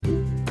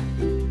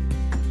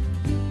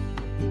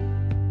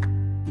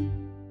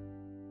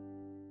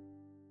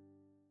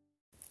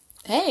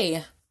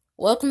Hey,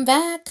 welcome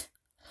back.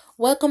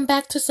 Welcome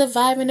back to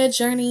Surviving the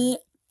Journey.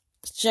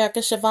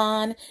 Jerica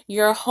Siobhan,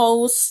 your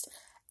host.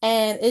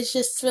 And it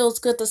just feels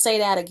good to say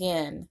that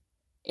again.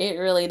 It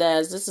really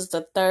does. This is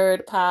the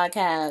third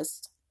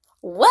podcast.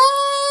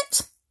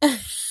 What?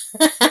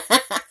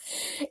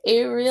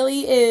 It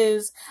really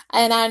is.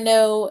 And I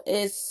know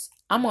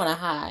I'm on a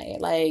high.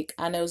 Like,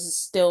 I know it's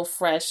still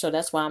fresh, so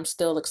that's why I'm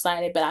still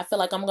excited. But I feel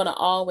like I'm going to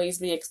always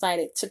be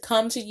excited to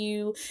come to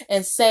you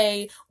and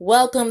say,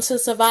 welcome to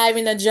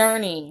Surviving the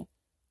Journey.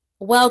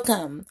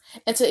 Welcome.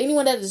 And to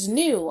anyone that is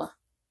new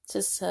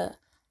to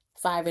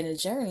Surviving the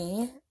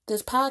Journey,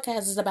 this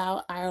podcast is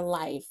about our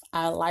life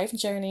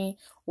journey,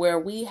 where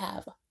we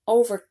have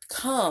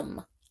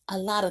overcome a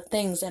lot of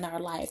things in our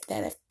life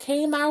that have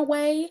came our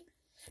way,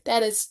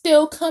 that is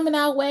still coming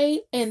our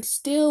way, and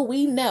still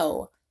we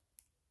know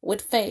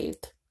with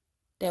faith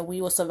that we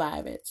will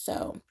survive it.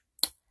 So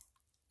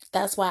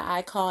that's why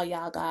I call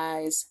y'all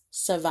guys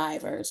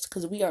survivors,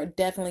 because we are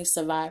definitely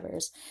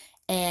survivors.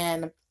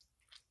 And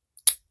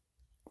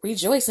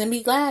rejoice and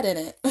be glad in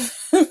it.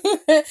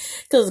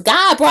 Because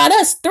God brought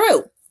us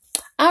through.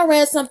 I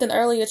read something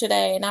earlier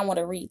today and I want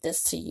to read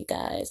this to you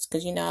guys,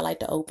 because I like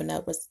to open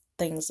up with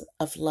things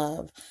of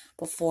love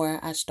before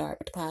I start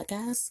the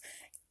podcast.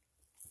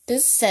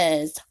 This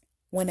says,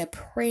 when a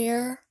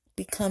prayer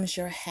becomes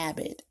your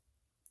habit,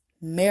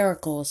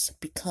 miracles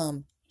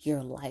become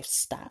your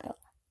lifestyle.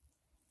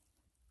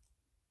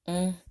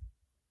 I'm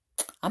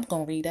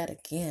going to read that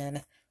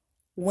again.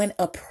 When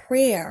a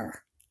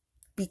prayer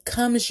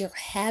becomes your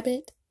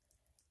habit,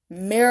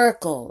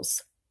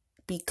 miracles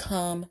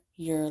become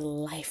your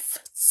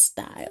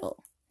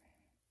lifestyle.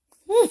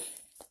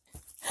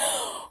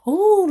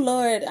 Oh,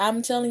 Lord,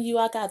 I'm telling you,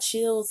 I got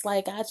chills.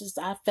 Like, I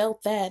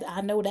felt that.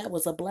 I know that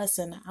was a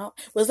blessing.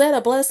 Was that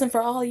a blessing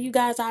for all of you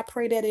guys? I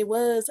pray that it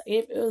was.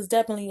 It was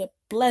definitely a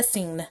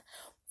blessing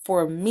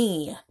for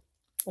me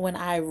when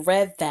I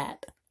read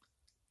that.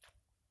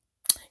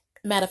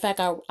 Matter of fact,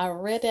 I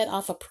read that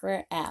off a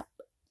prayer app.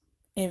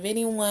 If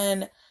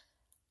anyone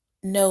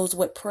knows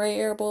what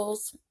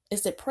Prayables,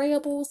 is it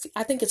Prayables?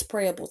 I think it's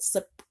Prayables. It's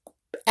an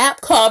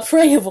app called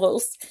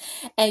Prayables,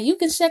 and you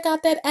can check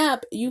out that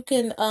app. You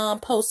can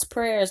post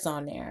prayers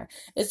on there.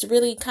 It's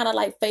really kind of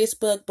like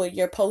Facebook, but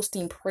you're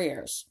posting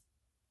prayers.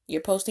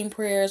 You're posting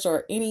prayers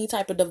or any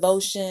type of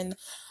devotion,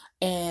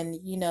 and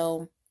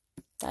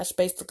that's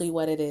basically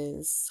what it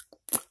is.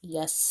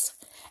 Yes.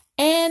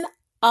 And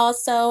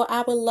also,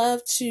 I would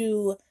love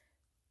to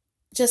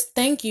just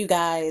thank you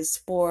guys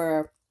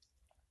for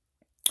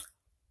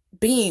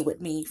being with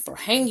me, for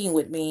hanging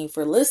with me,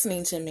 for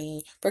listening to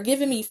me, for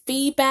giving me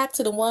feedback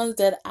to the ones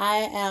that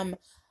I am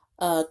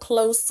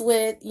close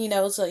with,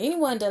 so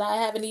anyone that I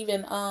haven't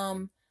even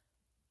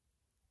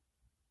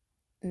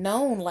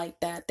known like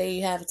that, they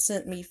have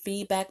sent me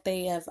feedback.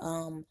 They have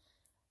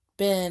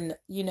been,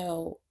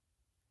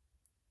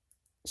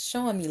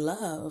 showing me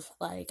love.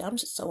 Like, I'm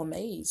just so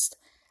amazed.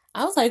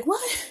 I was like,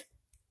 what?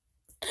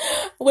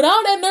 With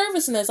all that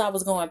nervousness I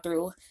was going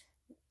through,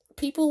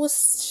 people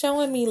was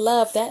showing me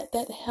love.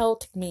 That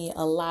helped me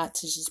a lot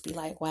to just be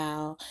like,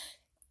 wow,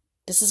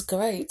 this is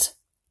great.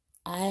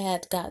 I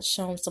had got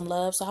shown some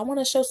love, so I want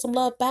to show some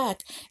love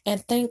back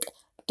and thank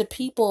the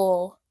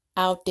people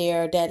out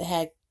there that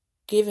had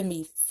given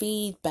me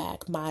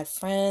feedback, my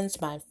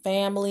friends, my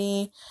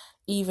family,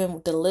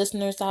 even the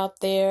listeners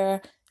out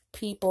there,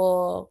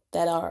 people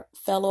that are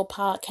fellow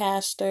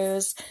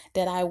podcasters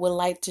that I would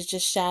like to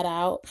just shout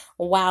out.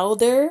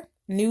 Wilder,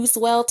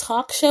 Newswell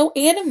Talk Show,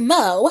 and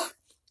Mo.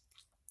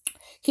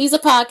 He's a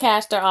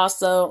podcaster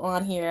also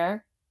on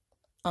here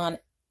on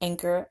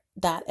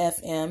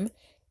Anchor.fm.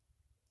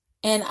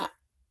 And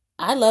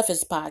I love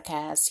his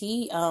podcast.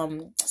 He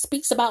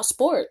speaks about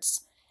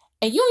sports.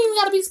 And you don't even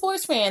got to be a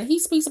sports fan. He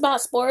speaks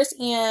about sports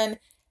and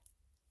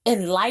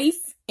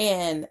life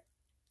and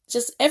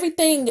just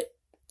everything.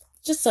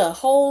 Just a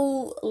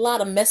whole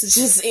lot of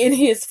messages in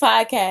his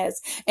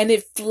podcast. And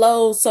it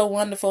flows so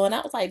wonderful. And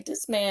I was like,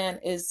 this man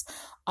is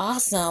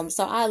awesome.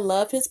 So I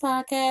love his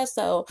podcast.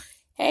 So,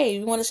 hey,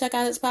 you want to check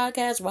out his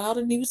podcast,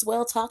 Wilder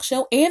Newswell Talk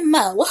Show, and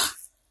Mo,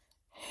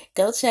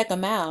 go check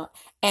him out.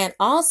 And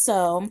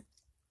also,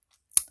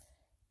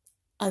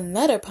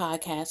 another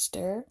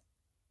podcaster,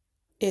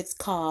 it's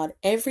called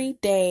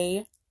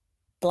Everyday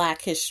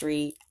Black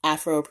History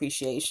Afro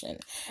Appreciation.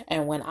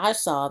 And when I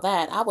saw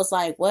that, I was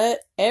like, what?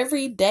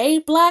 Everyday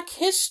Black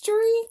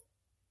History?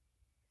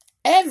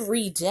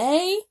 Every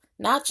day?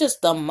 Not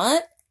just a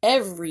month?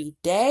 Every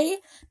day?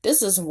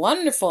 This is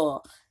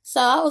wonderful.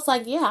 So I was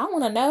like, yeah, I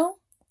want to know.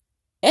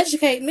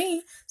 Educate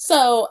me.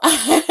 So,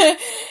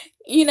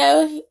 he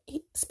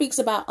speaks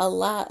about a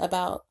lot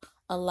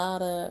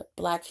of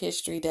Black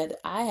history that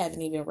I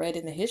haven't even read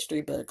in the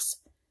history books.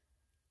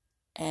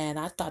 And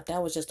I thought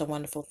that was just a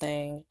wonderful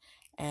thing.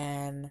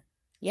 And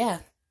yeah,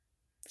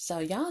 so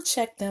y'all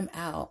check them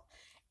out.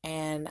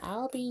 And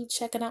I'll be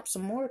checking out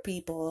some more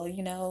people, the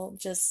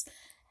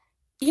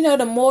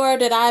more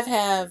that I've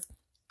have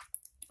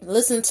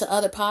listened to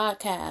other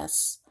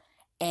podcasts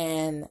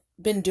and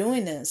been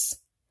doing this,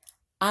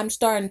 I'm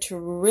starting to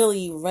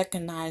really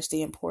recognize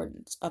the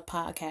importance of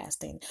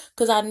podcasting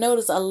because I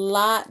notice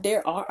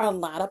there are a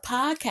lot of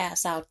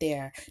podcasts out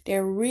there.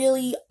 There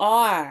really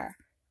are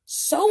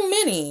so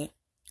many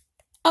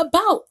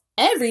about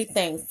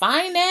everything: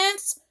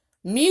 finance,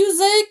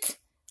 music,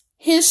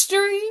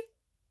 history.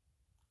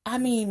 I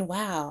mean,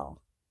 wow.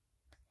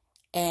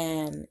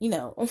 And,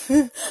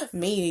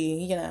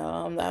 me,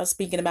 I was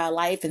speaking about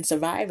life and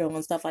survival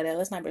and stuff like that.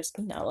 Let's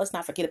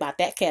not forget about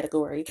that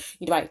category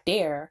right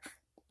there.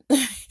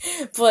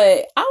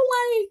 But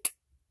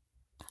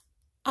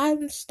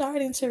I'm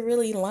starting to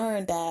really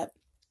learn that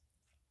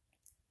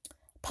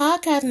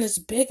podcasting is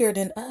bigger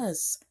than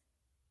us.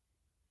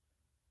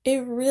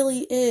 It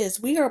really is.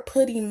 We are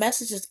putting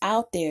messages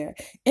out there,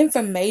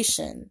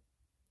 information,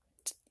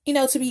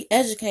 to be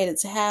educated,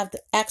 to have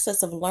the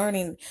access of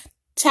learning,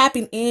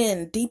 tapping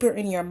in deeper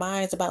in your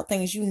minds about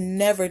things you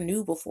never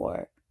knew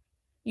before.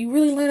 You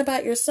really learn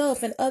about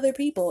yourself and other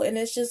people. And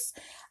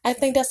I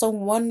think that's a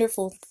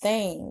wonderful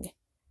thing.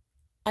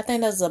 I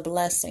think that's a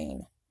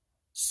blessing.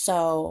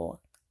 So,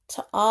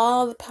 to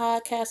all the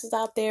podcasters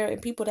out there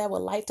and people that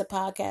would like to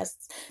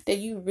podcast, that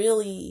you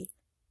really,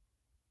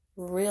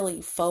 really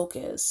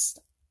focus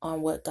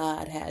on what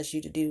God has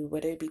you to do,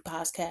 whether it be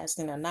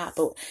podcasting or not.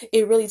 But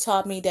it really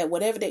taught me that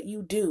whatever that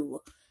you do,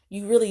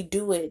 you really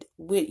do it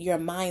with your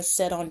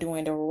mindset on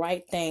doing the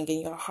right thing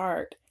in your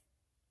heart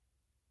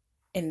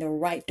in the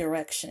right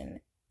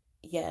direction.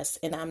 Yes.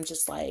 And I'm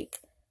just like,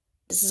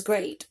 this is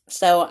great.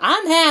 So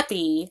I'm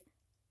happy.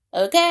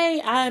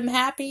 Okay. I'm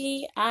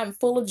happy. I'm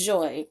full of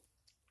joy.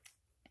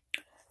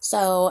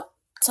 So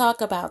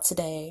talk about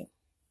today.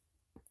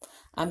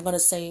 I'm going to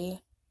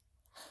say,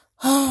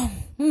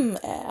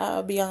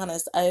 I'll be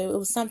honest. It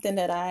was something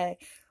that I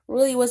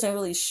really wasn't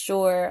really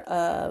sure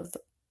of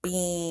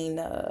being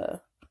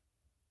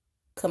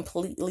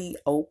completely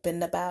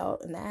open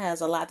about. And that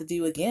has a lot to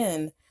do,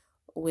 again,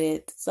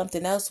 with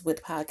something else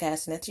with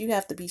podcasting, that you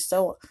have to be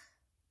so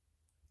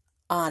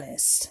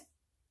honest.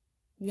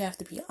 You have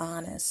to be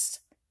honest.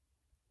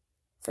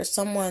 For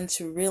someone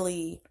to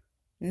really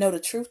know the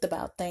truth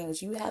about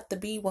things, you have to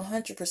be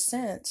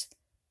 100%.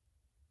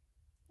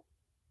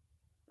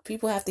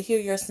 People have to hear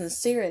your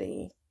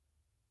sincerity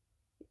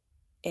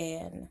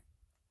and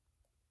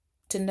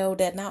to know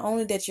that not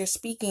only that you're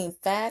speaking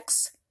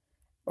facts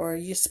or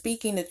you're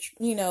speaking, it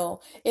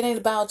ain't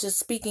about just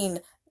speaking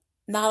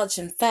knowledge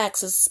and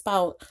facts. It's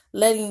about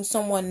letting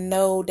someone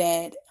know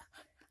that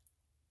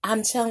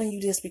I'm telling you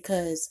this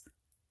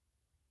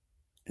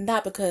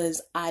not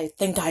because I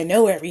think I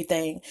know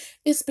everything.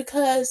 It's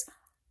because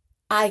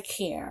I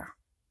care.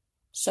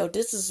 So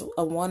this is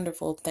a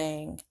wonderful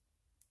thing.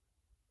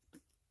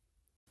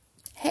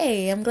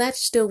 Hey, I'm glad you're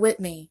still with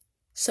me.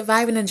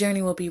 Surviving the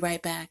Journey will be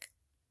right back.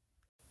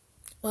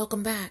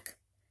 Welcome back.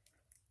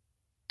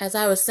 As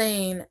I was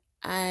saying,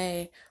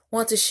 I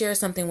want to share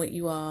something with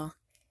you all.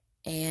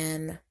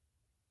 And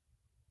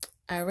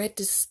I read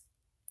this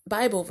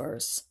Bible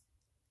verse.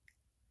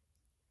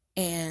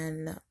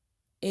 And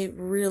it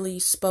really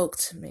spoke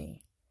to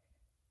me.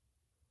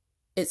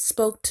 It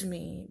spoke to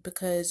me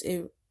because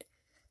it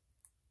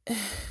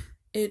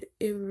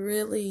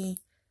really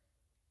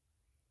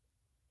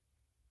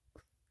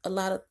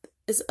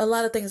it's a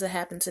lot of things that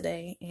happened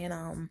today, and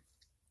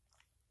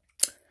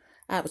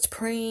I was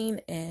praying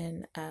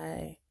and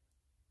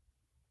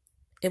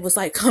it was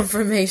like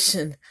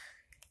confirmation.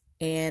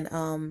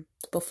 And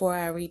before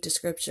I read the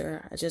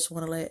scripture, I just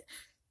want to let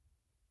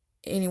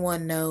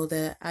anyone know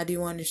that I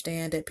do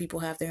understand that people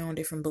have their own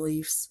different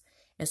beliefs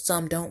and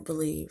some don't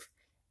believe.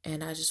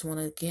 And I just want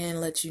to again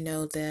let you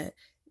know that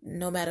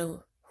no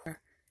matter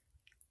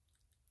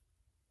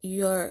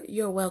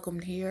you're welcome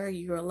here,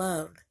 you're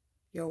loved.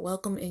 You're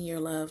welcome and you're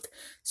loved.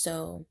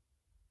 So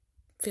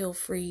feel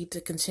free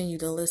to continue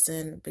to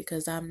listen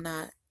because I'm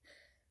not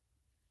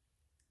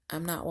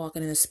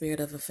walking in a spirit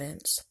of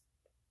offense.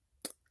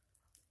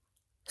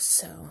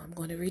 So I'm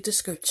going to read the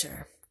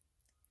scripture.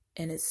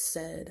 And it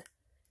said,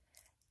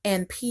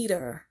 "And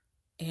Peter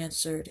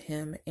answered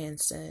him and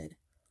said,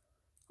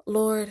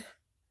 Lord,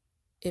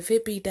 if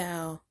it be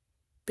thou,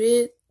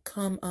 bid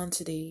come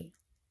unto thee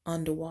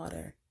on the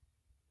water."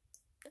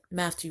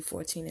 Matthew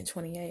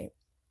 14:28.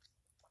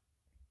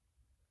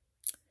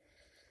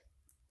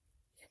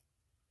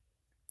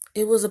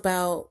 It was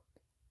about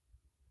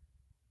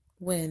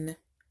when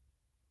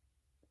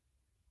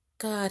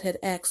God had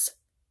asked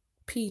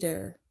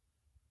Peter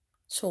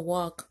to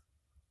walk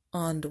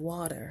on the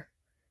water.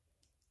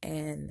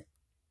 And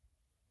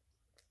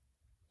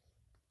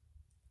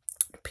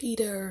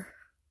Peter,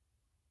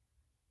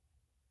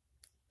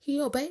 he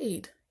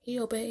obeyed. He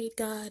obeyed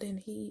God,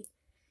 and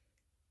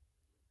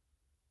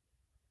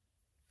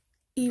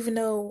even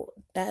though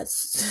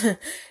that's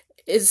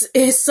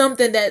is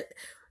something that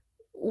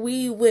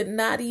we would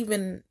not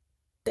even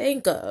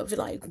think of,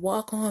 like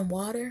walk on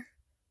water.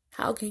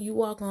 How can you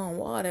walk on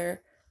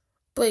water?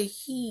 But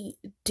he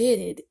did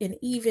it, and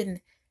even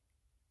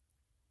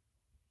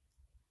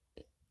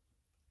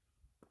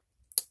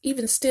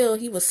still,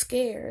 he was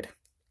scared.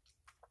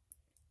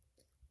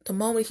 The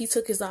moment he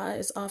took his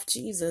eyes off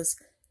Jesus,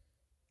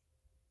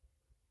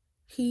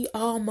 He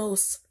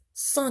almost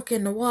sunk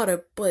in the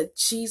water, but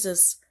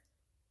Jesus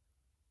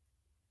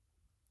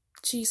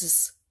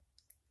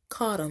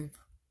caught him.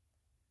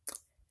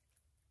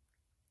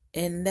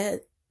 And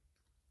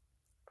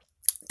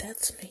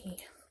that's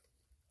me.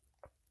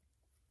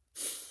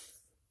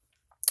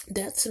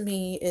 That to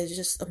me is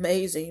just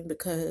amazing,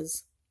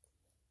 because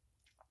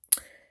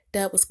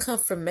that was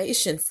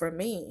confirmation for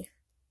me.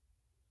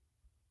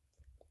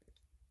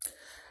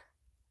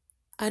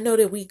 I know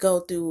that we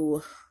go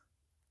through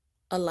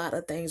a lot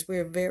of things.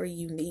 We're very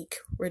unique.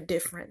 We're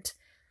different.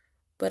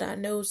 But I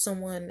know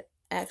someone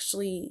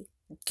actually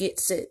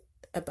gets it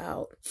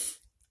about,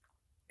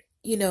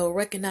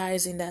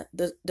 recognizing that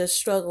the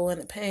struggle and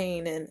the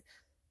pain,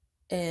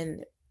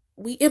 and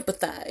we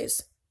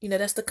empathize.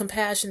 That's the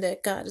compassion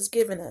that God has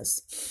given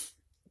us.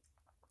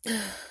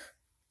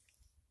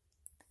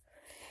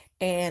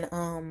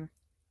 And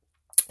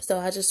so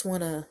I just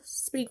want to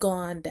speak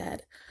on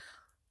that.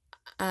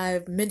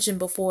 I've mentioned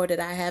before that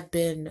I have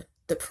been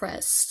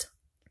depressed.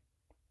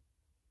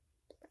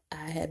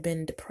 I had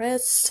been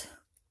depressed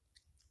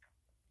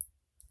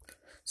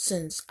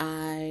since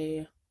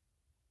I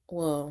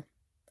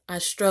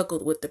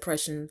struggled with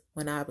depression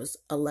when I was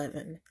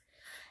 11.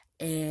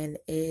 And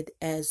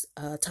as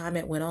time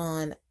it went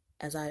on,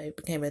 as I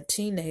became a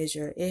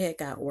teenager, it had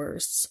got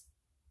worse.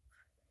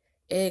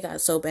 It got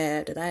so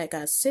bad that I had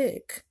got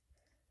sick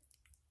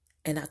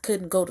and I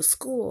couldn't go to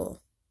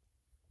school.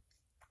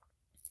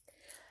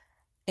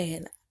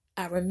 And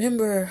I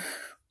remember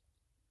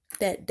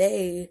that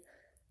day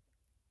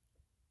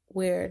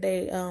where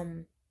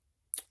the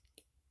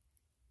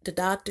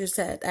doctors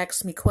had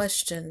asked me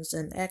questions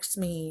and asked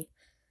me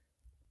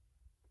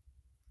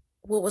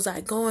what was I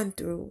going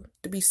through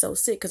to be so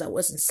sick, because I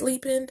wasn't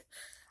sleeping.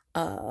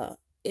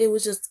 It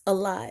was just a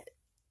lot.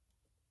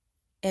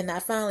 And I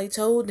finally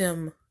told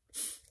them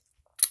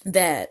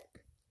that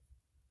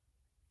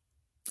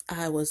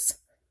I was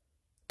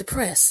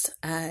depressed.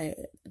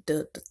 The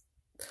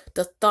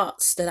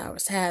thoughts that I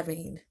was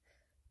having,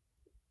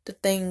 the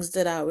things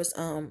that I was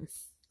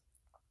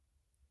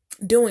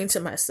doing to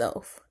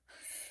myself,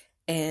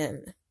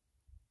 and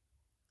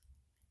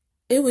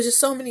it was just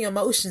so many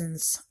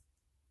emotions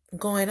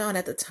going on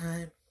at the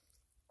time.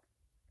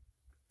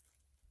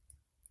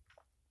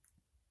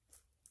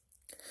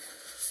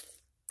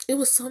 It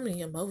was so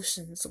many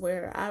emotions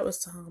where I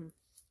was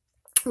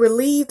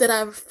relieved that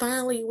I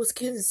finally was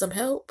getting some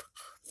help.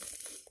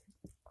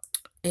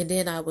 And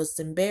then I was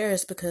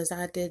embarrassed because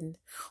I didn't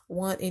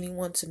want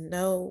anyone to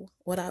know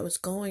what I was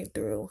going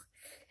through.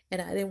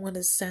 And I didn't want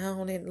to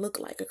sound and look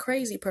like a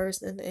crazy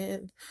person,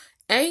 and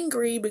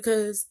angry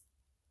because,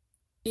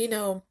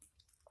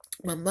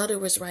 my mother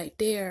was right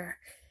there.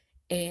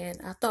 And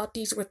I thought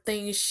these were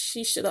things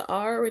she should have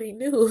already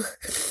knew.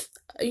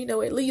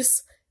 At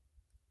least,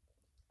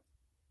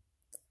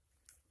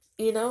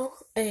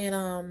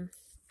 and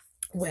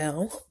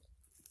well,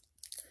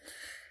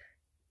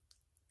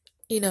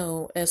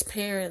 as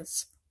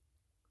parents,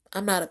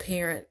 I'm not a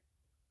parent,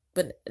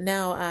 but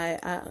now I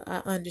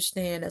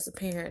understand as a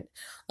parent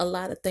a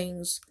lot of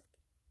things.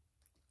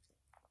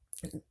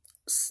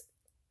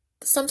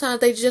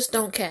 Sometimes they just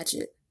don't catch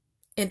it,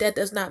 and that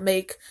does not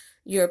make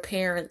your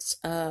parents.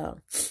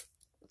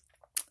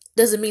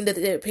 Doesn't mean that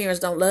their parents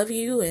don't love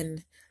you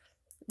and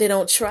they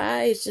don't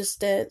try. It's just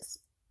that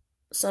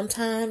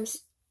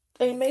sometimes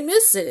they may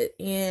miss it,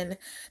 and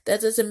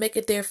that doesn't make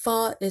it their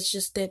fault. It's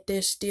just that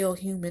they're still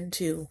human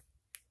too.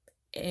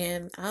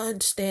 And I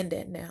understand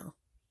that now.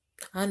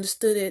 I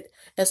understood it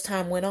as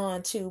time went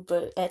on too,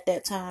 but at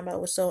that time I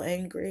was so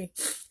angry.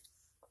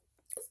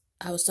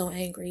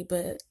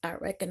 But I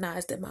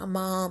recognized that my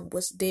mom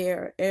was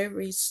there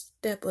every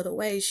step of the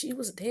way. She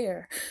was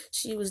there.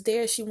 She was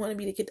there. She wanted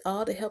me to get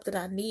all the help that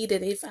I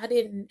needed.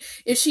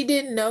 If she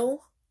didn't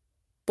know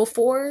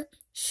before,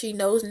 she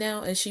knows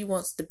now, and she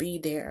wants to be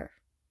there.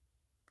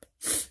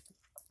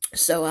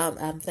 So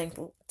I'm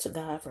thankful to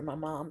God for my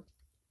mom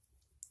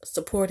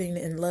supporting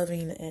and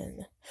loving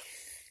and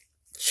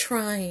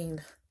trying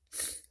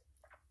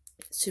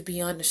to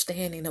be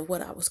understanding of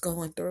what I was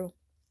going through.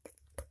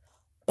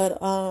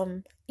 But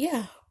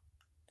yeah.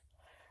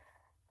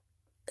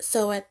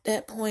 So at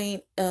that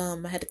point, I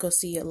had to go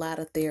see a lot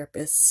of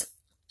therapists.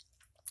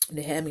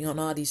 They had me on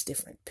all these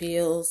different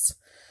pills.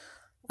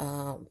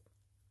 I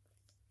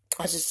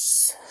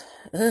just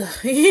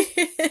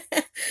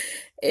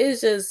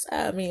it's just,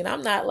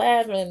 I'm not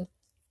laughing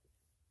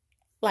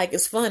like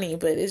it's funny,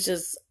 but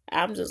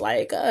I'm just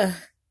like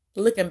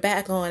looking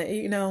back on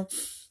it,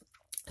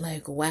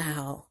 like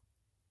wow.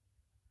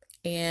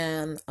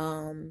 And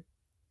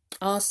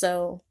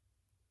also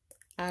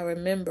I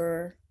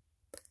remember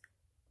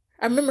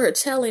her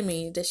telling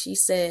me that she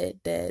said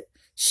that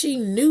she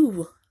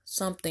knew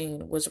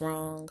something was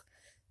wrong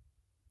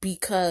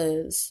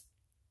because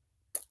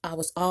I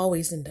was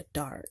always in the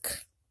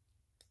dark.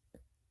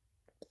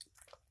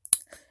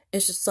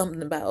 It's just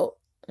something about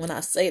when I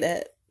say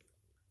that.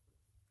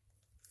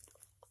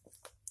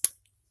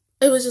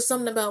 It was just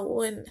something about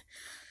when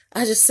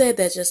I just said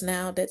that just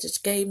now that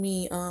just gave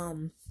me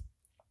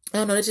I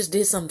don't know, it just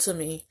did something to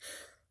me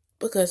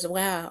because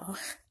wow,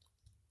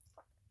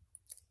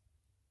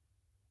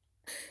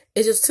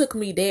 it just took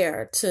me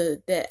there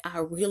to that I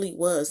really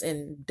was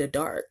in the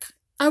dark.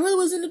 I really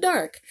was in the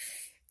dark.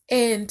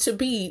 And to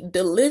be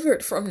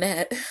delivered from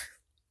that,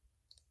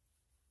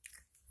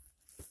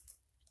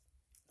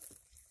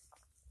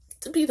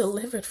 to be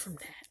delivered from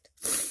that.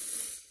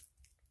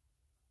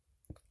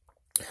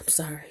 I'm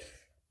sorry.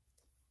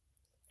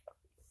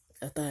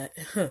 I thought,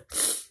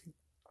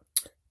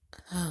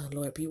 oh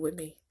Lord, be with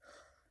me.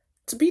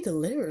 To be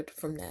delivered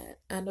from that.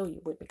 I know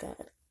you with me,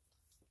 God.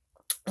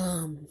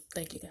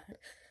 Thank you, God.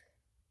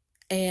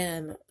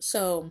 And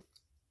so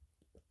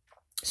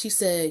she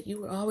said,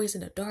 you were always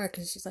in the dark.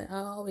 And she's like, I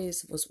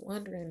always was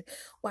wondering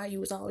why you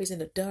was always in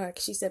the dark.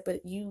 She said,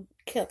 but you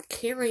kept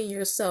carrying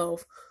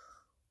yourself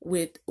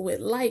with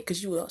light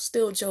because you would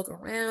still joke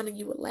around and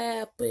you would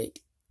laugh, but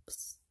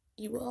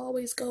you would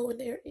always go in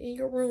there in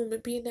your room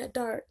and be in that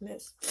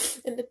darkness,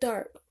 in the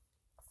dark.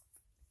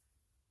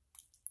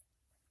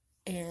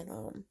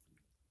 And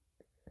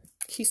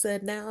she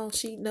said now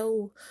she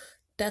know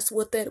that's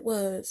what that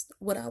was,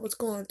 what I was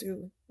going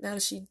through. Now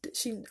she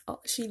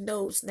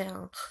knows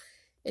now,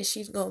 and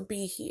she's gonna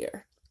be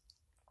here.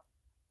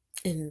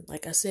 And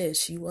like I said,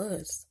 she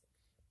was.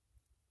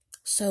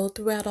 So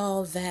throughout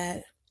all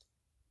that,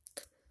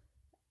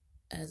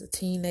 as a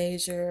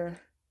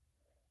teenager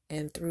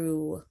and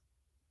through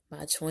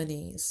my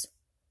 20s,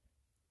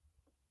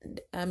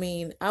 I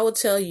mean, I will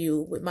tell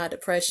you with my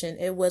depression,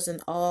 it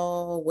wasn't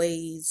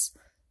always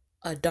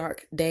a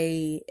dark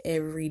day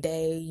every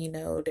day. You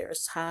know,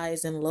 there's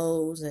highs and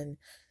lows and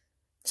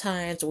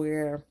times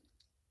where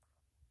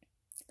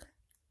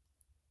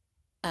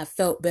I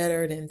felt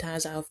better, then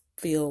times I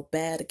feel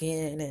bad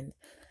again. And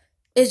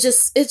it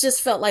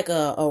just felt like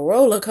a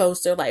roller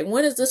coaster. Like,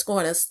 when is this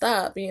going to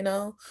stop? You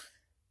know,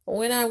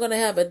 when I'm going to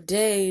have a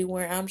day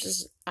where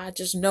I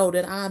just know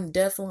that I'm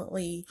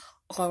definitely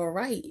all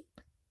right.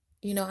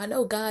 You know, I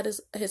know God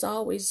has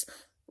always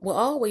will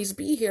always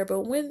be here,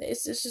 but when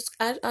it's just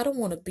I don't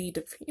want to be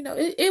you know,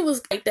 it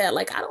was like that.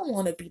 Like, I don't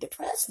want to be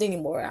depressed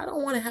anymore. I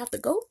don't want to have to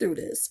go through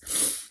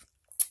this.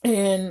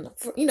 And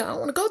you know, I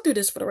want to go through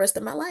this for the rest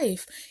of my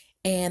life.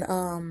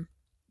 And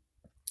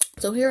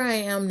so here I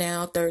am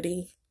now,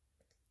 30,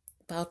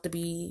 about to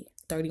be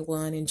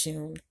 31 in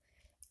June.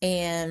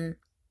 And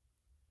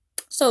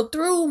so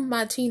through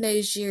my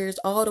teenage years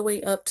all the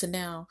way up to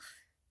now,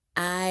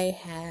 I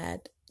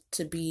had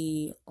to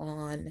be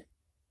on,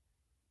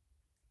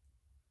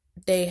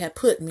 they had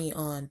put me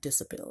on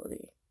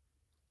disability.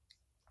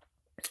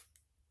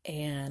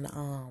 And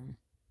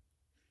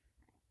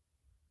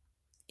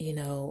you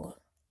know,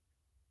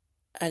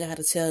 I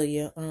gotta tell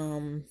you,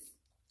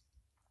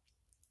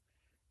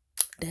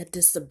 that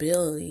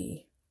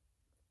disability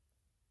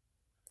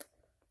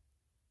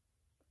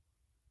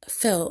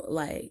felt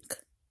like,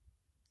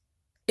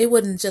 it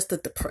wasn't just the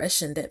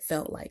depression that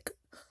felt like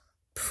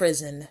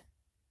prison.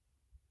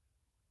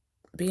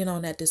 Being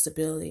on that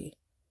disability,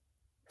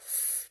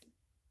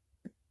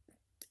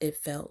 it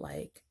felt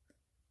like,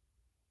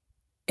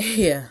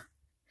 yeah,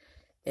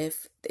 it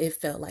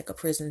felt like a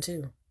prison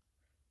too.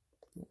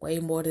 Way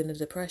more than a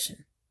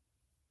depression.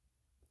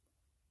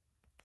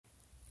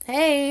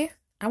 Hey,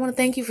 I want to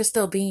thank you for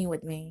still being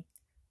with me.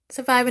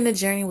 Surviving the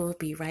journey will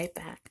be right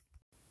back.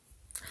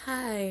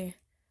 Hi.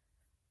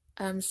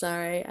 I'm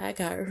sorry. I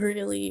got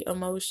really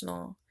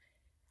emotional.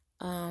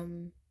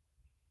 Um,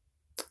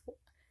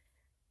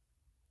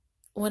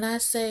 when I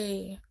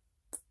say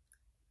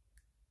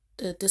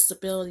the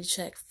disability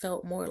check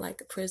felt more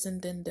like a prison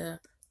than the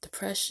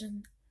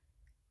depression,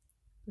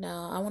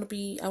 now I want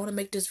to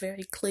make this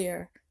very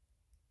clear.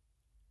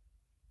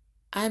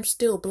 I'm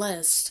still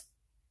blessed.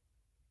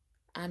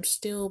 I'm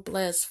still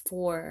blessed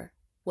for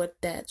what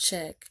that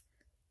check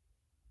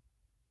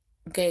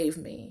gave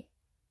me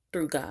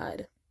through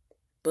God,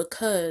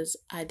 because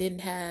I didn't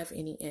have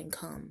any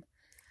income.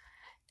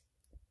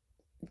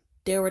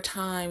 There were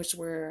times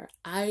where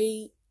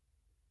I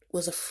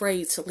was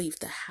afraid to leave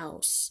the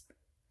house.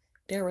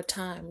 There were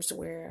times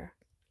where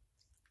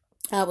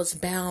I was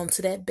bound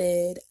to that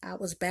bed. I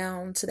was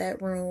bound to that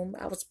room.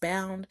 I was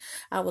bound.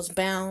 I was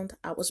bound.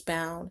 I was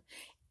bound.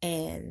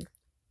 And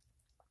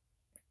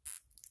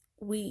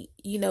we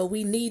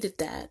needed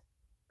that.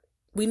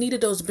 We needed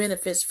those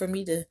benefits for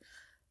me to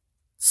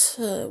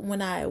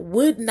when I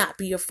would not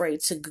be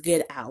afraid to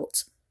get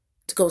out,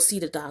 to go see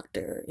the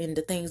doctor and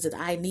the things that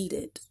I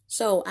needed.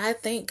 So I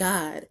thank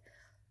God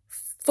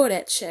for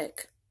that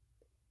check.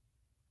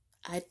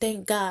 I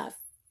thank God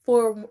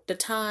for the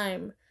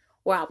time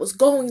where I was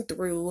going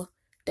through,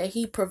 that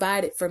He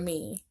provided for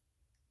me.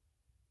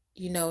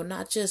 You know,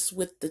 not just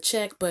with the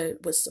check,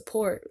 but with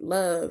support,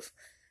 love,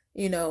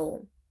 you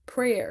know,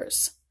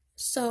 prayers.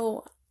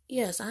 So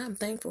yes, I am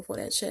thankful for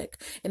that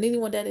check. And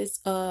anyone that is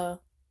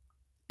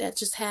that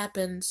just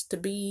happens to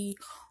be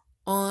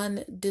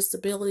on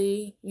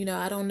disability, you know,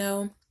 I don't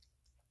know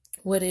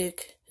what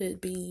it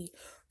could be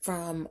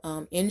from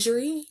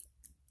injury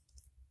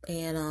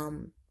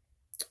and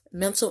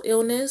mental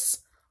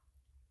illness,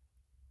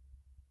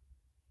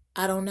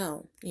 I don't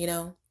know,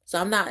 So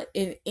I'm not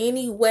in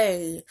any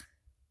way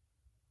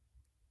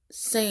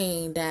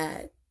saying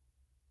that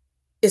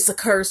it's a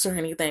curse or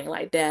anything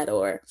like that,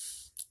 or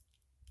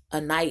a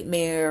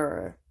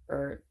nightmare,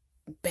 or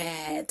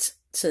bad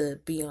to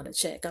be on a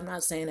check. I'm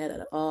not saying that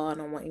at all. I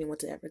don't want anyone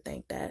to ever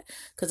think that,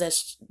 because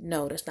that's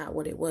not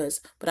what it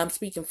was. But I'm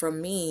speaking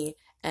from me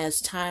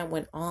as time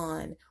went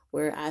on,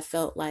 where I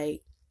felt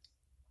like,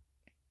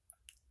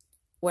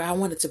 where I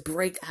wanted to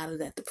break out of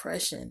that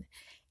depression.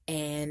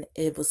 And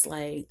it was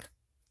like,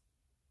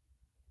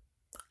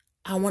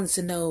 I wanted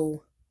to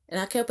know, and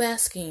I kept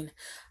asking,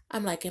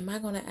 I'm like, am I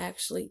going to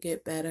actually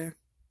get better?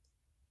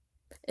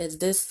 Is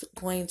this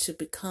going to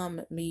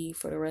become me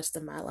for the rest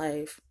of my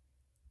life?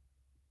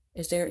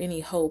 Is there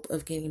any hope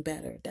of getting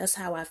better? That's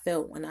how I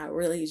felt when I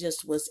really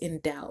just was in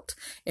doubt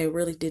and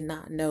really did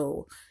not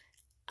know.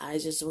 I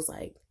just was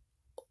like,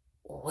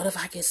 well, what if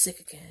I get sick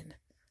again?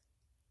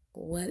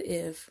 What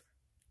if,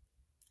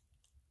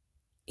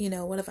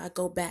 what if I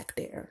go back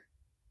there?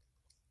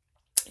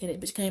 And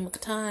it became a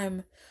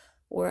time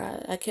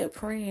where I kept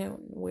praying,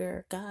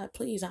 where, God,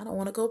 please, I don't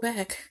want to go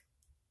back.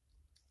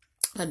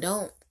 I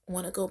don't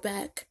want to go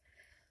back.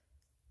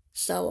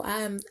 So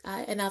I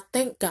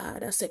thank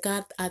God. I said,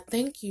 God, I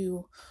thank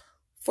you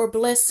for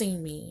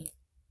blessing me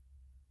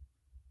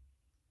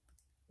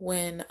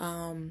when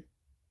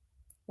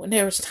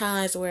there was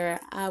times where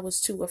I was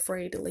too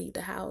afraid to leave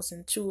the house,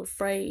 and too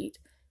afraid,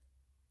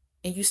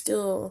 and you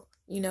still,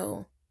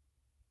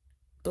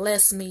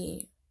 bless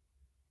me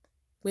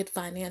with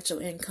financial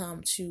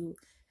income to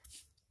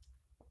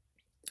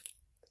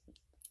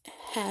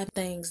have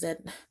things that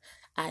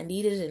I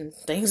needed and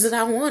things that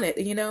I wanted.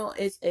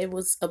 It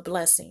was a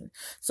blessing.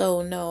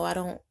 So no, I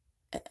don't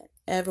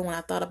ever, when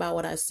I thought about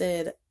what I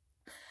said,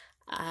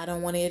 I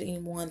don't want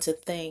anyone to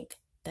think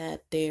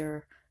that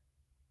they're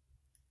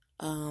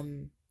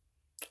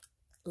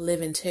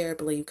living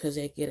terribly because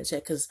they get a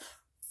check. Because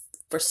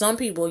for some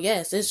people,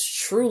 yes, it's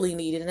truly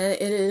needed, and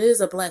it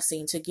is a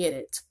blessing to get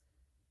it.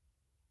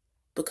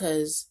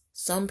 Because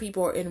some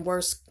people are in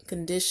worse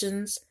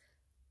conditions,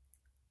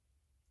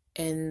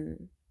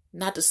 and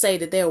not to say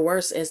that they're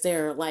worse as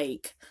they're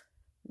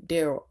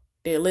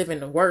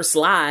living worse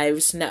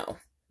lives. No,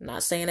 I'm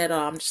not saying that at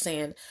all. I'm just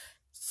saying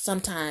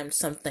sometimes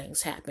some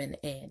things happen,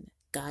 and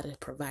God has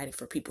provided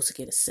for people to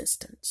get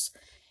assistance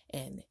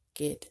and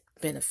get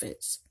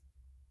benefits.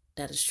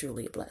 That is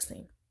truly a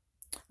blessing.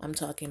 I'm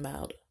talking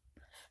about,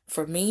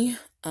 for me,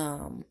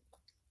 I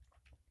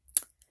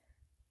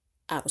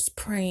was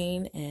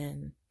praying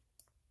and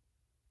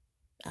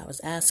I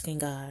was asking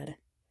God,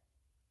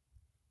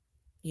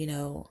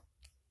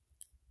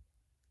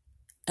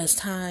 as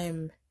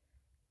time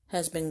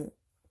has been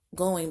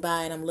going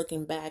by, and I'm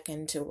looking back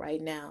into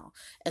right now,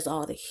 as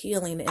all the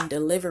healing and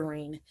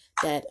delivering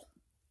that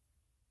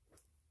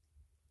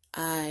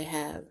I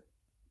have.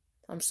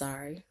 I'm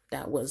sorry,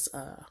 that was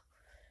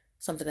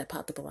something that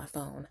popped up on my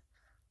phone.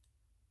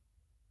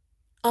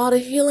 All the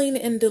healing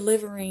and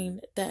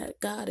delivering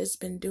that God has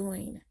been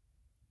doing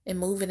and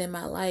moving in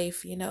my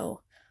life,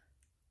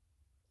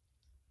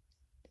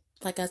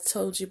 like I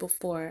told you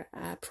before,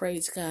 I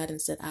praised God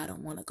and said, I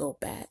don't want to go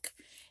back.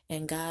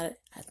 And God,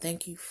 I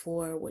thank you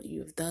for what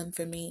you've done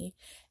for me,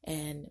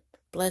 and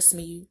bless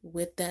me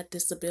with that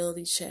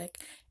disability check.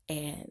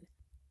 And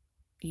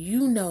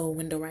when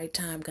the right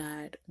time,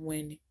 God,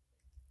 when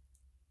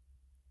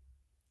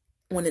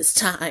it's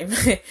time,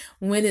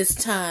 when it's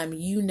time,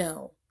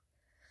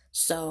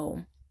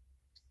 So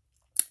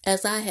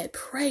as I had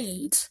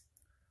prayed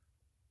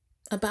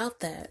about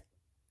that,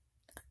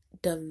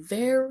 the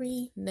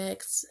very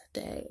next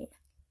day,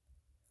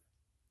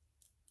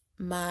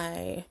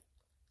 my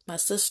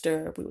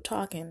sister, we were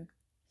talking,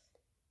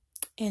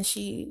 and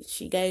she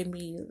gave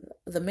me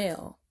the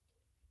mail,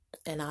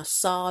 and I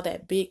saw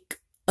that big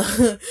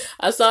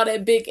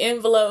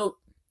envelope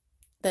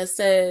that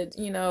said,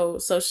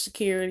 Social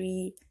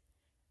Security,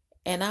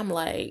 and I'm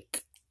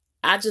like,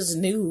 I just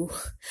knew.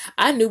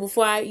 I knew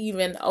before I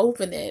even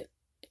opened it.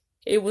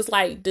 It was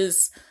like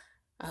this.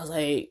 I was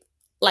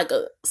like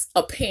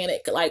a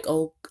panic, like,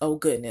 oh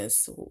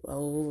goodness,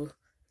 oh,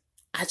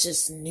 I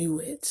just knew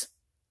it.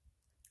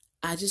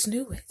 I just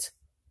knew it.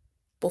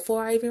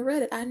 Before I even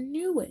read it, I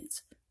knew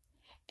it.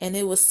 And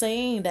it was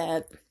saying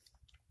that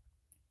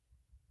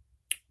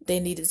they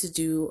needed to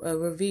do a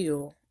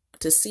review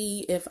to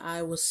see if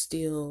I was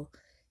still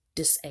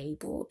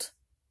disabled.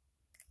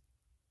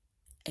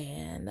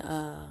 And,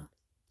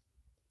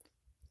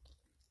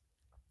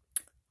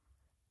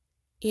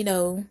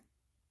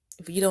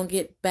 if you don't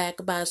get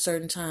back by a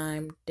certain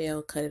time,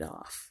 they'll cut it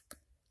off.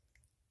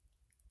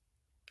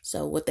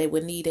 So what they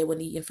would need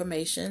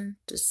information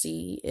to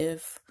see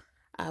if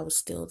I was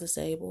still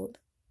disabled.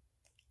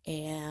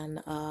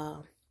 And,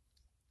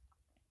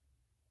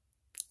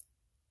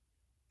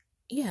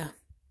 yeah.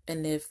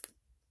 And if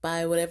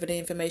by whatever the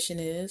information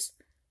is,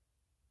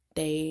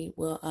 they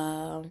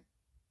will,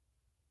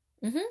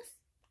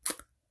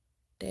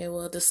 they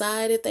will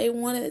decide if they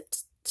wanted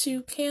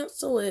to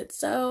cancel it.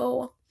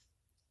 So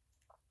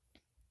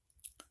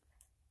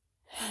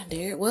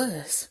there it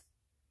was.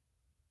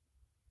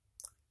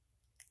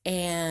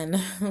 And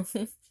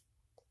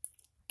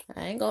I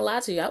ain't gonna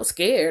lie to you, I was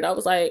scared. I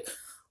was like,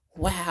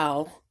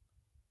 wow,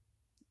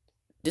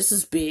 this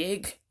is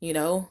big,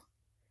 And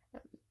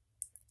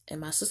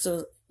my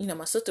sister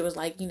was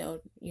like,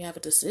 you have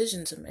a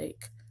decision to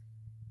make.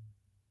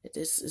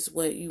 This is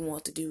what you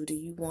want to do. Do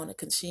you want to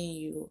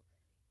continue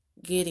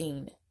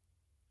getting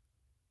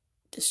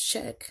this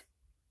check?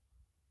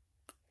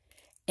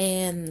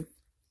 And,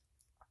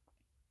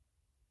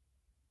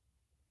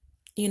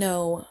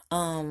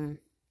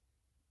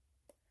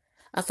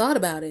 I thought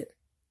about it.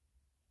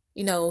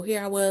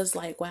 Here I was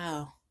like,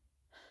 wow,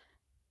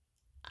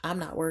 I'm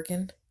not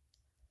working.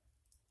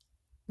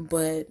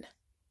 But,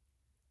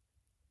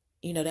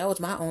 that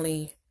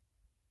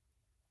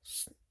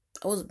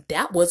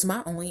was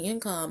my only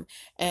income.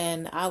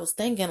 And I was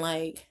thinking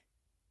like,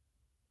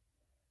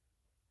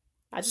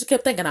 I just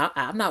kept thinking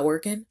I'm not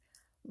working.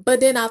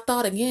 But then I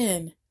thought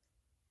again,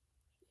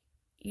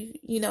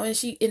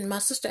 and my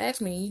sister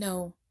asked me,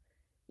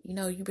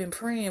 you've been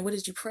praying. What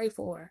did you pray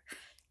for?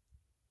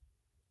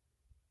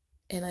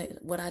 And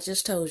what I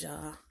just told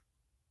y'all,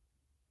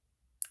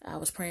 I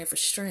was praying for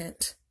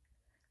strength.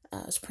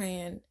 I was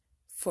praying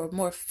for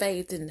more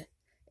faith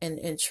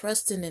and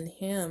trusting in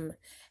Him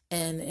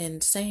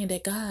and saying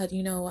that, God,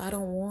 I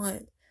don't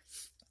want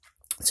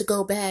to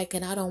go back,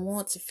 and I don't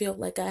want to feel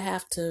like I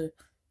have to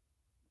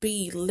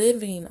be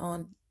living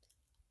on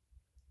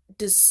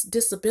this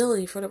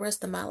disability for the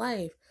rest of my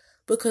life.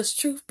 Because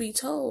truth be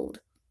told,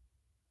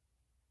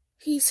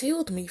 He's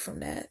healed me from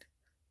that.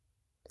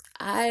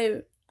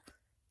 I've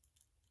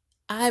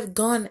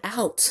gone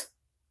out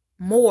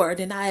more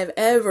than I have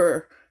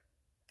ever.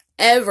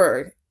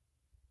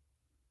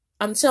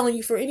 I'm telling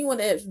you, for anyone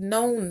that has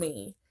known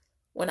me,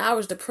 when I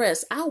was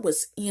depressed, I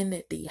was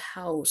in the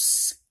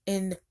house,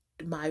 in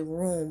my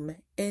room,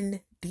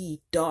 in the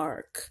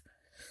dark,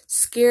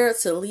 scared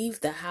to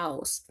leave the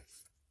house.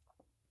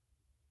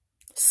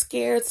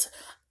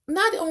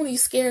 Not only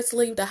scared to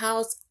leave the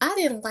house, I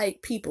didn't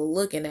like people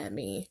looking at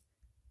me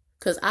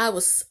because I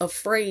was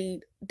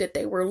afraid that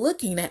they were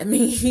looking at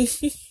me.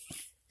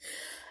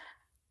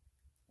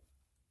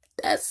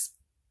 That's,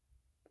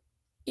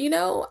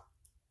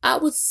 I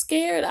was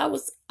scared. I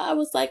was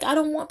like, I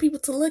don't want people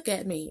to look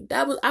at me.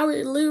 I would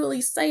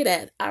literally say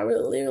that.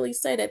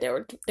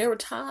 There were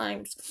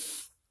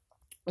times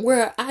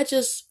where I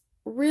just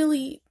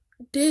really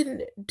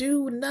didn't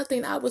do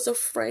nothing. I was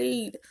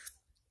afraid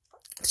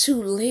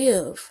to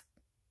live.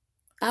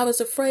 I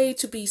was afraid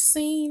to be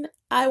seen.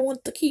 I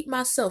want to keep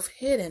myself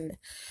hidden.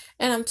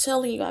 And I'm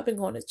telling you, I've been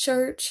going to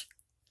church.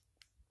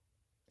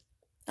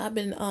 I've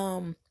been,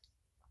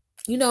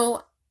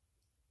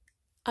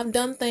 I've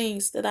done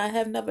things that I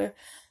have never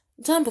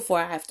done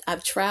before.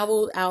 I've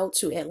traveled out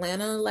to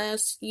Atlanta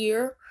last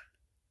year.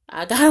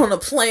 I got on a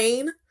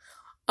plane.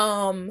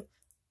 I'm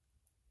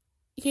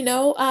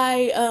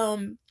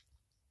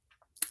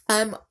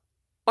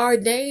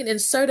ordained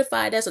and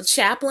certified as a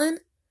chaplain,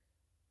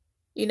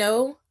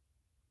 and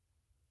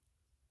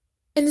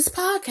it's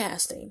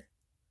podcasting.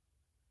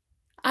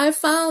 I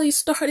finally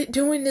started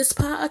doing this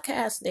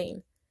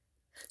podcasting.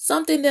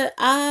 Something that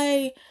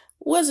I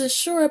wasn't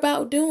sure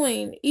about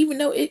doing, even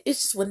though it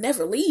just would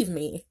never leave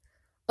me,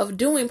 of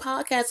doing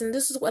podcasting.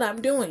 This is what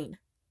I'm doing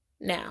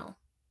now.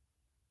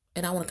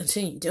 And I want to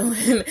continue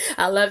doing.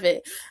 I love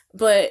it.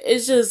 But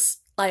it's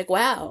just like,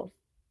 wow,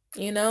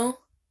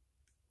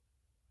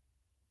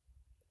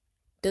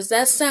 Does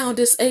that sound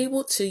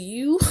disabled to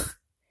you?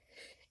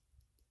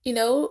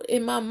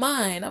 In my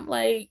mind, I'm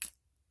like,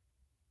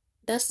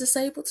 that's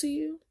disabled to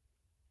you?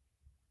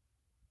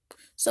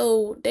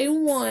 So they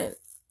want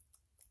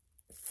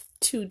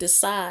to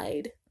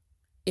decide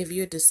if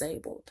you're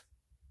disabled,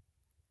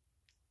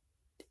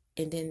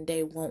 and then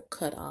they won't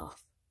cut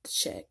off the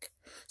check.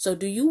 So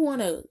do you want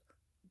to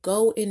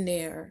go in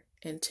there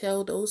and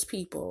tell those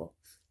people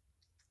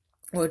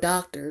or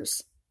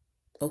doctors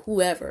or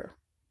whoever,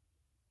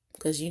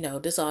 because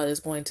this all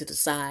is going to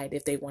decide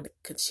if they want to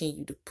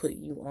continue to put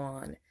you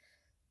on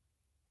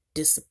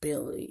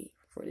disability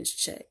for this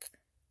check?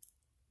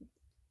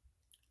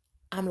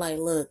 I'm like,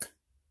 look,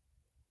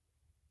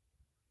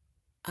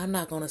 I'm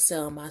not going to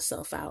sell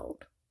myself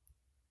out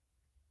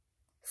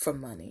for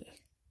money.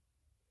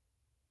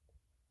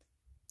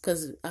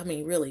 Because,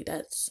 really,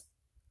 that's,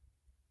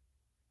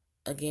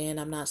 again,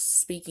 I'm not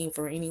speaking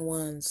for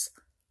anyone's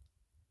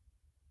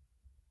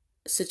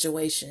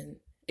situation,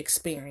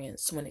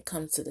 experience when it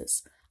comes to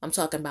this. I'm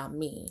talking about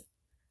me.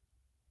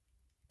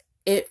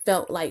 It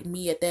felt like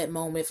me at that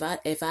moment,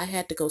 if I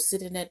had to go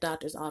sit in that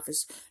doctor's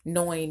office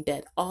knowing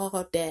that all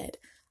that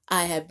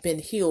I have been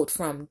healed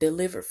from,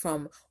 delivered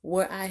from,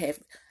 where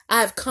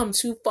I've come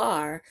too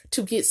far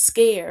to get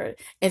scared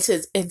and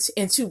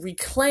to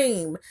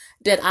reclaim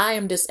that I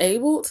am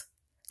disabled,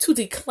 to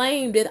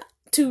reclaim that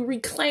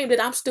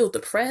I'm still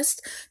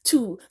depressed,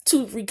 to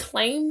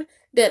reclaim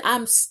that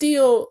I'm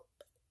still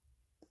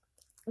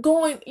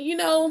going,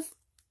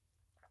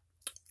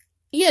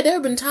 yeah, there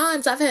have been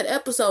times I've had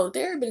episodes.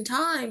 There have been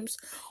times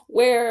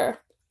where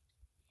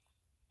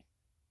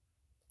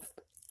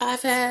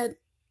I've had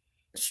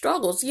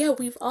struggles. Yeah,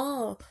 we've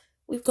gone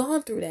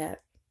through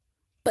that.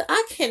 But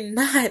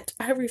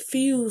I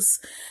refuse.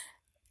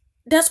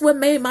 That's what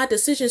made my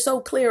decision so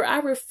clear. I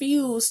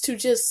refuse to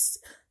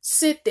just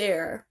sit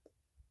there.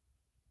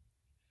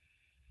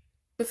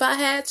 If I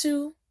had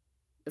to,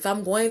 if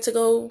I'm going to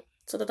go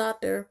to the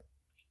doctor,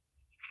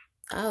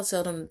 I'll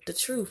tell them the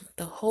truth,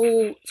 the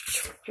whole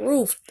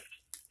truth,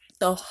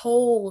 the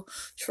whole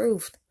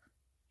truth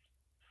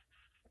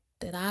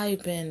that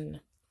I've been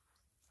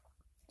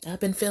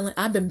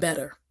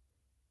better.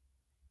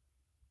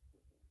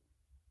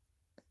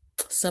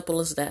 Simple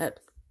as that.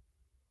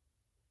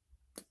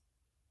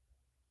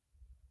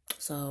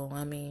 So,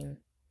 I mean,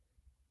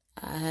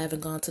 I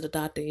haven't gone to the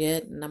doctor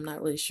yet, and I'm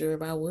not really sure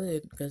if I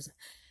would, because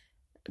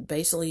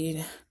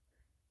basically,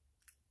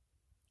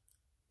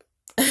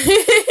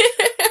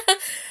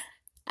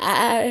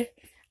 I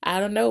I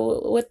don't know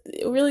what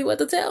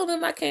to tell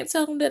them. I can't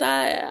tell them that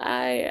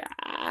I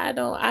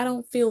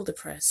don't feel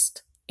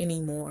depressed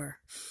anymore.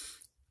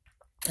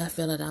 I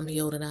feel that I'm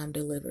healed and I'm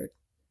delivered.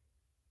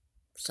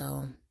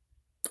 So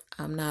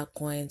I'm not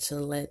going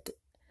to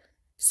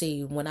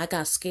see, when I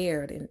got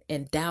scared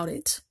and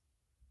doubted,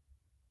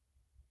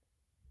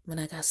 when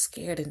I got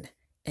scared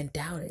and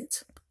doubted,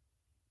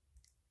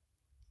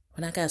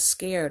 when I got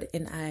scared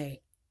and I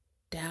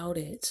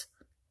doubted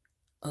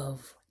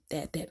of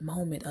that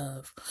moment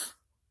of,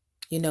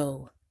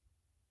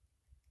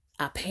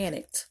 I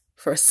panicked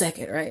for a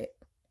second, right?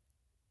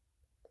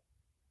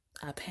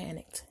 I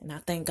panicked, and I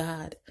thank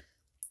God,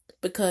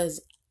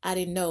 because I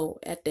didn't know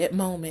at that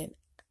moment,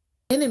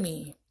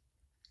 enemy,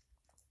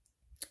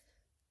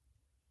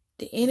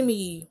 the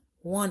enemy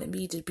wanted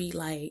me to be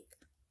like,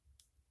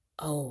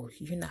 oh,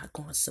 you're not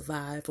going to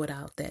survive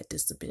without that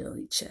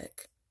disability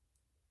check.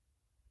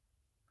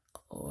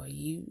 Or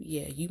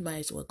you might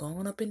as well go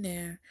on up in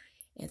there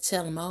and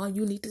tell them all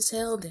you need to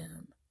tell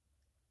them,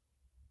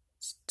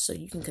 so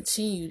you can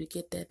continue to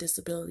get that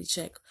disability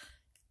check.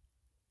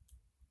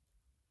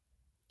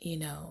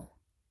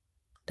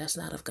 That's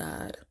not of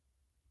God.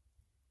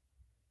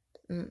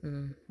 I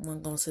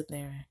wasn't going to sit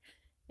there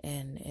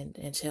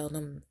and tell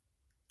them.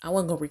 I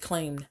wasn't going to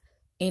reclaim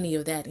any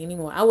of that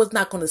anymore. I was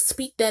not going to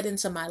speak that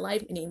into my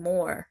life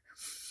anymore.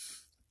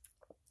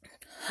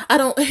 I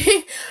don't,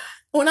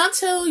 when I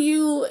tell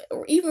you,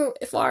 even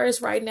as far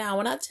as right now,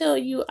 when I tell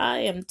you I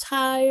am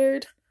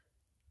tired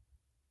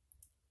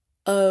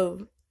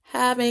of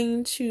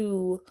having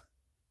to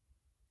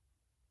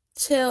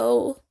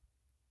tell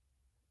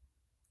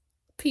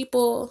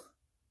people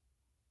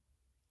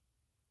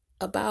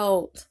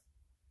about,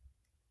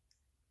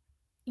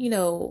 I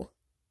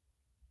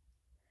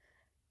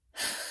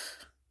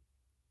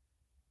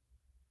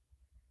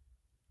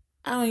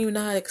don't even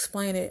know how to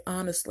explain it,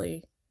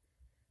 honestly.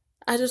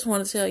 I just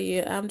want to tell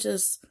you,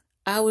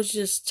 I was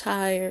just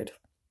tired.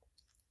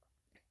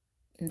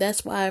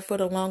 That's why for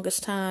the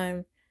longest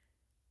time,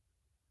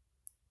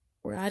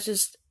 where I'm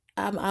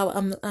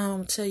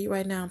tell you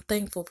right now, I'm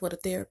thankful for the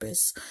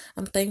therapists.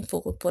 I'm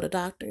thankful for the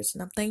doctors,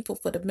 and I'm thankful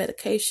for the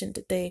medication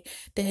that they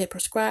had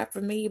prescribed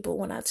for me. But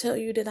when I tell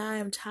you that I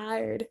am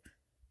tired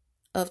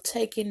of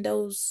taking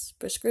those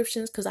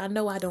prescriptions, because I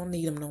know I don't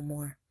need them no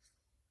more.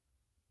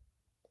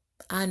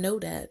 I know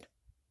that.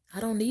 I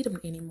don't need them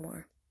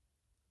anymore.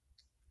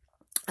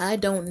 I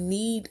don't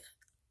need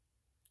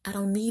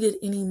it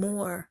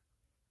anymore.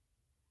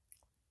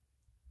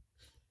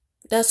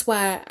 That's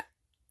why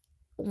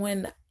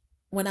when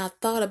I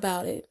thought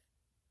about it,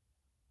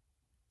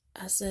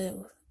 I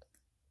said,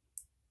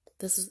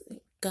 this is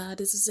God,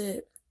 this is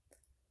it.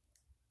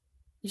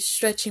 You're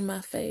stretching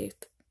my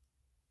faith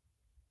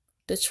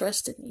to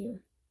trust in you.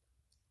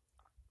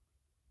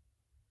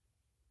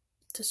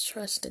 To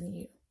trust in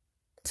you.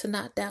 To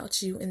not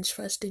doubt you and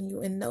trust in you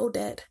and know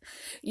that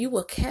you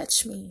will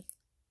catch me.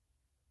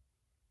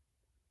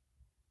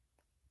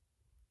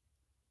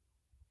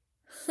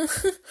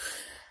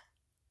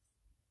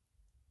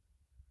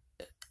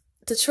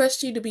 To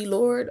trust you to be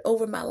Lord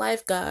over my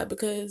life, God,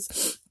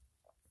 because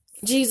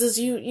Jesus,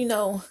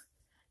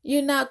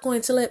 you're not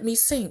going to let me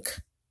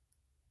sink.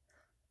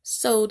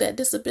 So that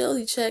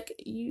disability check,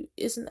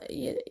 it's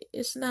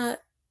not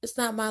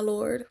my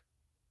Lord.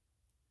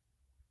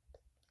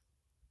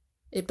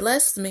 It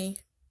blessed me,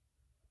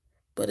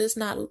 but it's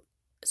not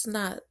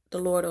the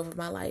Lord over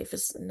my life.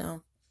 It's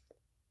no.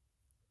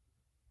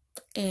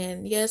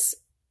 And yes,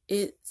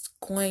 it's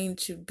going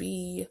to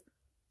be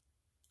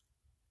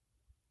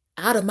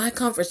out of my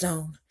comfort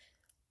zone,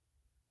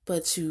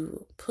 but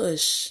to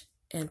push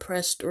and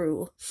press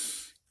through.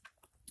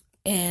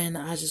 And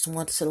I just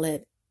wanted to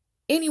let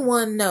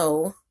anyone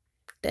know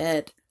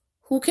that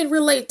who can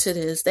relate to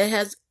this,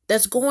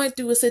 that's going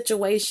through a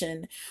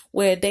situation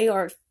where they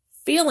are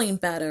feeling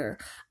better.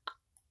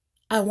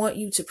 I want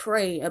you to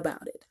pray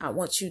about it. I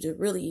want you to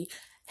really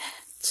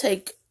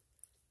take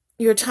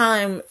your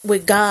time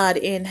with God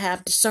and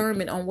have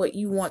discernment on what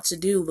you want to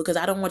do, because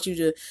I don't want you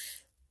to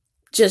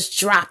just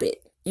drop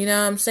it. You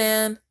know what I'm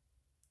saying?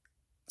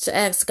 To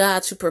ask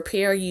God to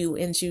prepare you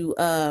and to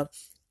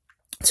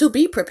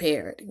be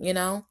prepared,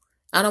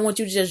 I don't want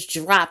you to just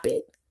drop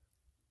it.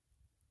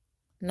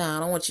 No, I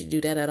don't want you to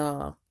do that at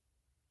all.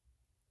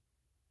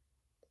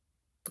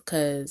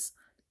 Because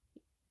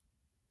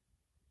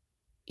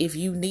if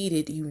you need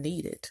it, you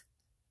need it.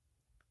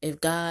 If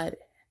God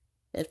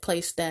has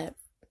placed that,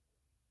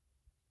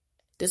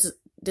 this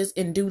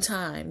in due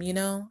time,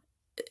 in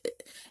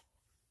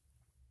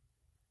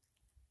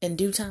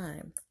due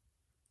time.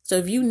 So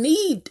if you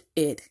need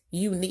it,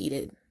 you need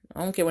it.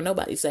 I don't care what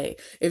nobody say.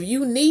 If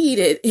you need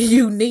it,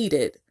 you need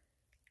it.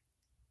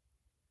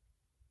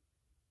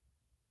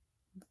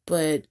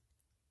 But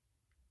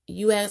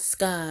you ask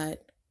God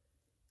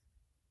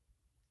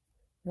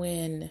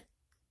when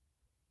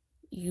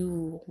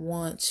you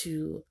want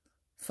to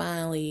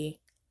finally,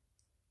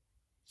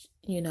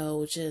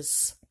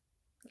 just,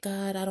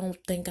 God, I don't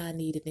think I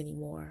need it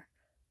anymore.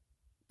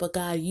 But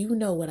God, you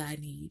know what I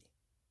need.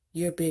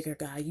 You're bigger,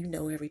 God. You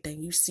know everything.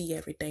 You see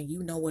everything.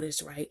 You know what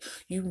is right.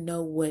 You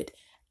know what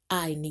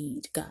I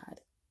need, God.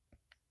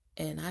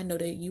 And I know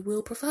that you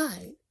will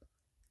provide.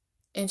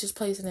 And just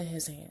place it in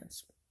his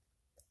hands.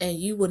 And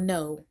you will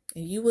know.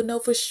 And you will know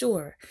for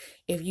sure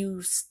if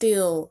you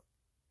still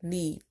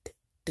need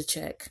the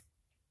check.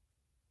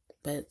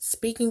 But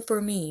speaking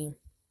for me,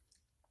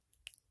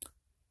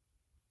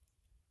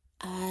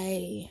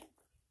 I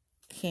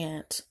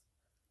can't,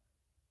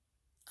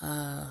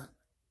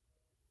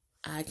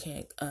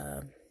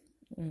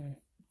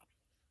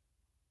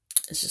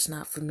 it's just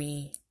not for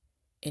me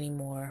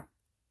anymore.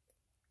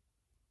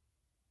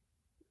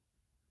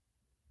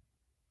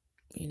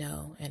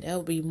 And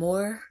there'll be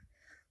more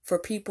for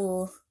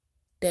people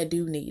that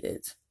do need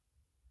it.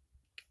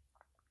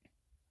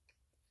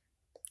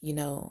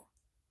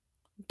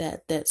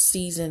 That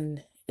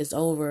season is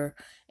over,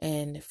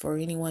 and for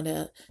anyone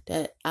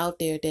that out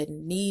there that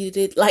needed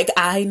it like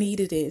I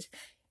needed it,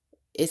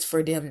 it's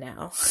for them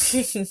now.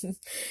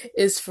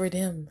 It's for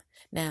them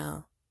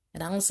now.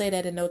 And I don't say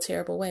that in no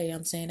terrible way.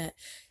 I'm saying that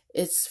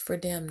it's for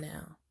them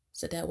now.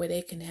 So that way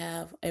they can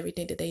have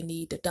everything that they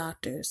need, the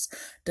doctors,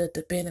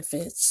 the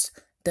benefits,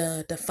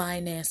 the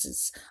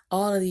finances,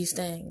 all of these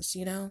things,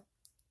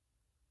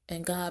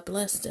 And God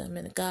bless them,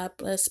 and God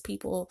bless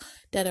people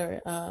that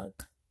are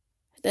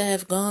that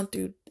have gone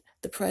through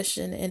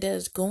depression and that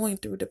is going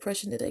through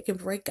depression, that they can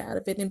break out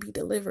of it and be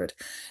delivered.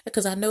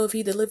 Because I know if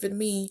he delivered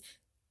me,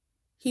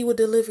 he will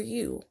deliver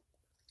you.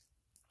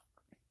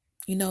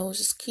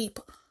 Just keep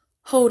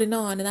holding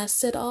on. And I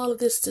said all of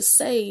this to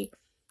say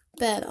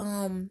that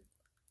I'm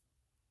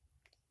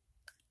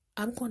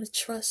going to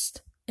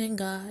trust in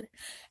God,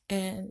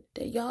 and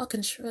that y'all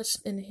can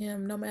trust in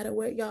him no matter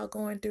what y'all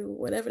going through,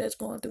 whatever that's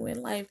going through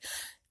in life.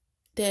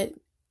 That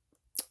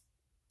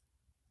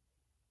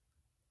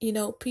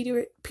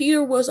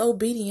Peter was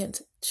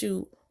obedient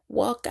to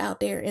walk out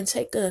there and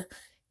to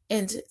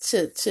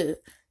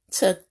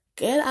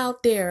get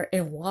out there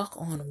and walk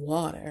on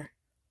water.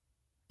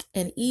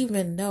 And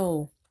even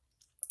though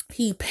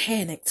he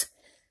panicked,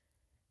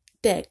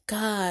 that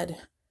God,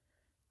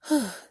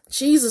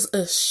 Jesus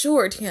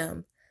assured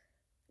him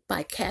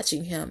by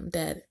catching him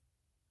that,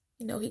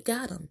 he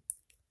got him.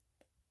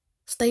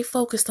 Stay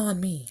focused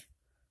on me.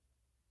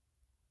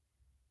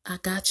 I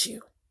got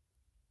you.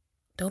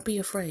 Don't be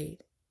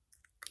afraid.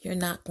 You're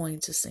not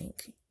going to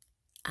sink.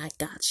 I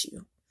got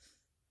you.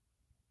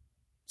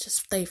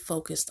 Just stay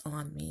focused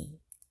on me.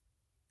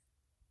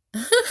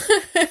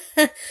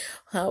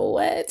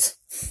 What?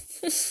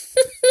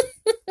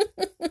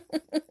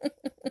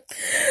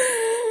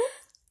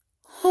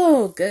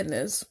 Oh,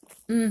 goodness.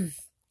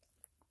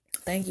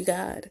 Thank you,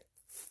 God.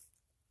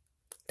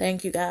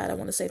 Thank you, God. I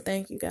want to say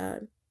thank you,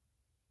 God.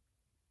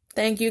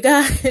 Thank you,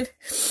 God.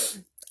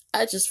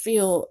 I just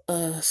feel,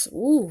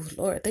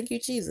 Lord, thank you,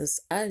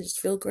 Jesus. I just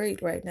feel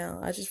great right now.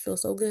 I just feel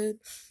so good.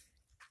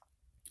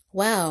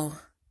 Wow.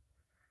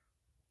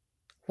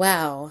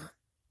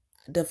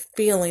 The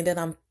feeling that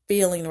I'm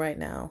feeling right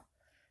now.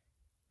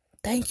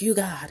 Thank you,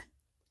 God.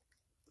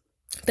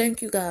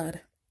 Thank you,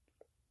 God.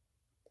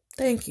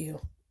 Thank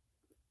you.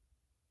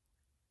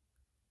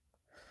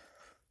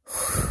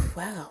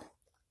 Wow.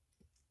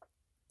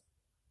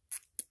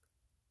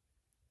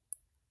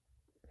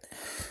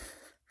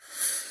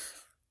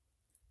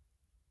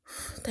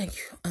 Thank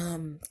you.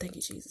 Thank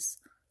you, Jesus.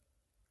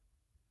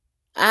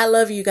 I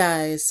love you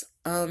guys.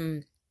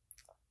 I'm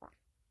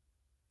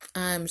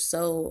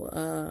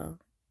so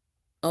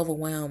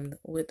overwhelmed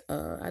with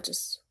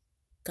God's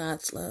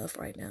love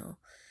right now.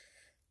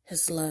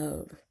 His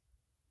love.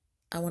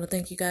 I want to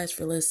thank you guys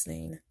for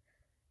listening.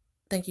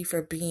 Thank you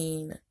for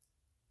being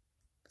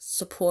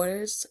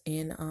supporters,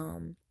 and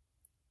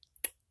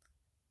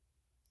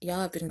y'all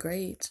have been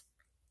great.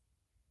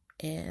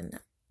 And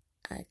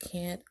I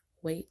can't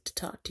wait to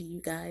talk to you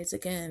guys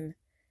again.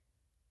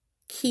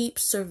 Keep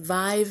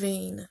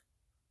surviving.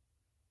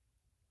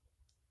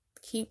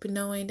 Keep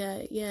knowing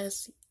that,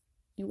 yes,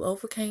 you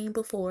overcame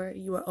before,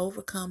 you are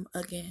overcome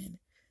again.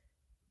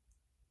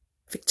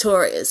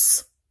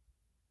 Victorious.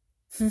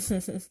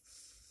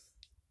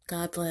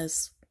 God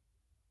bless.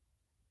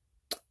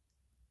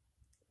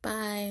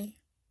 Bye.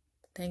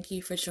 Thank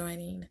you for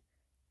joining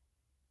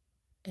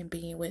and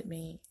being with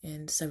me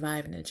and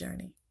surviving the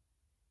journey.